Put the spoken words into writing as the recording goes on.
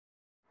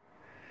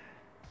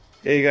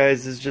Hey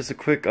guys, this is just a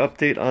quick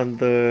update on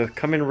the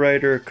Kamen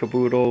Rider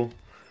Kabuto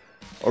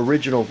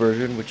original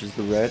version, which is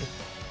the red.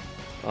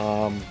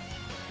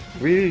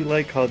 Really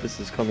like how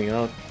this is coming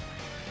out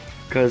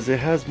because it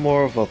has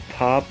more of a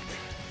popped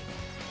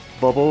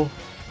bubble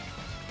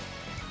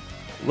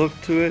look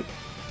to it,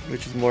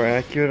 which is more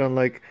accurate.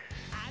 Unlike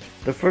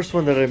the first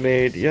one that I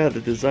made, yeah, the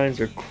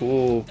designs are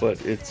cool, but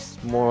it's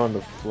more on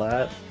the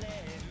flat,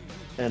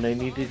 and I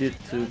needed it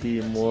to be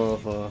more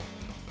of a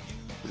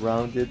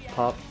rounded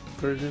pop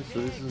version, so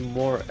this is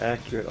more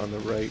accurate on the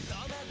right.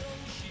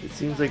 It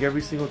seems like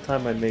every single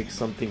time I make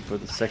something for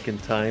the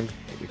second time,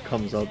 it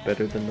comes out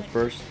better than the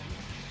first,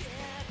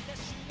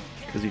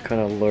 because you kind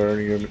of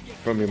learn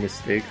from your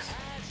mistakes.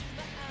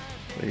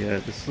 But yeah,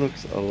 this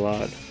looks a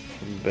lot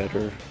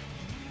better.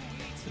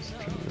 Just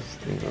turn this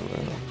thing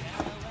around.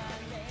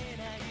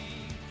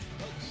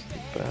 Just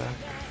the back.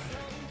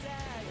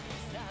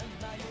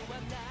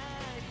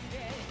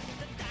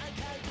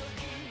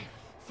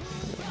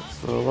 Yeah,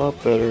 it's a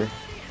lot better.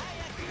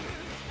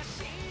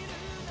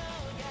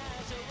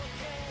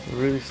 I'm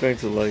really starting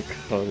to like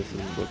how this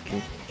is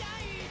looking.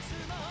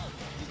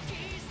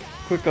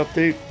 Quick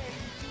update.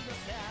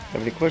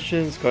 Have any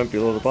questions? Comment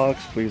below the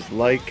box. Please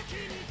like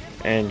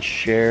and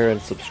share and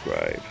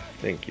subscribe.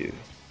 Thank you.